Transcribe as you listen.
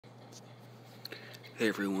Hey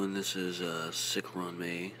everyone, this is Sick Run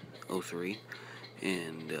May 03,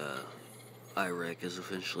 and Irec is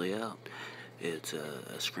officially out. It's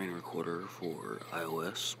a screen recorder for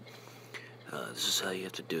iOS. This is how you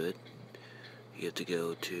have to do it. You have to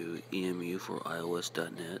go to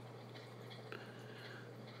emuforios.net.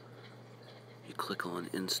 You click on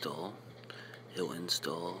install. It'll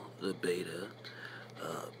install the beta.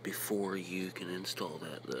 Before you can install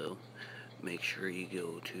that though, make sure you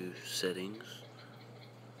go to settings.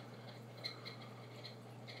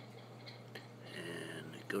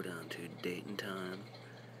 Go down to date and time,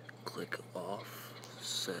 click off,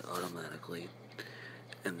 set automatically,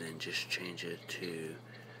 and then just change it to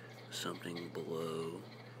something below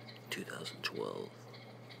 2012.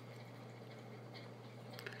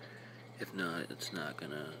 If not, it's not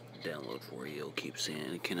gonna download for you. It'll keep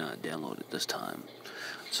saying it cannot download at this time.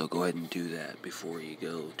 So go ahead and do that before you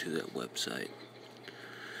go to that website.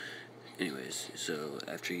 Anyways, so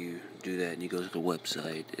after you do that and you go to the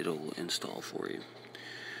website, it'll install for you.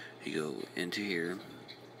 You go into here,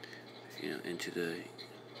 into the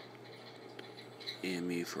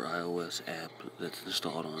EMU for iOS app that's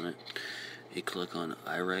installed on it. You click on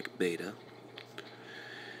Irec Beta,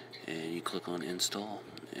 and you click on install,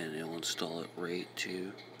 and it will install it right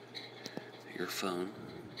to your phone.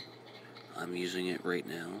 I'm using it right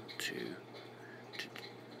now to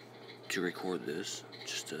record this,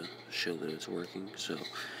 just to show that it's working. So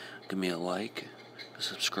give me a like, a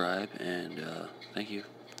subscribe, and thank you.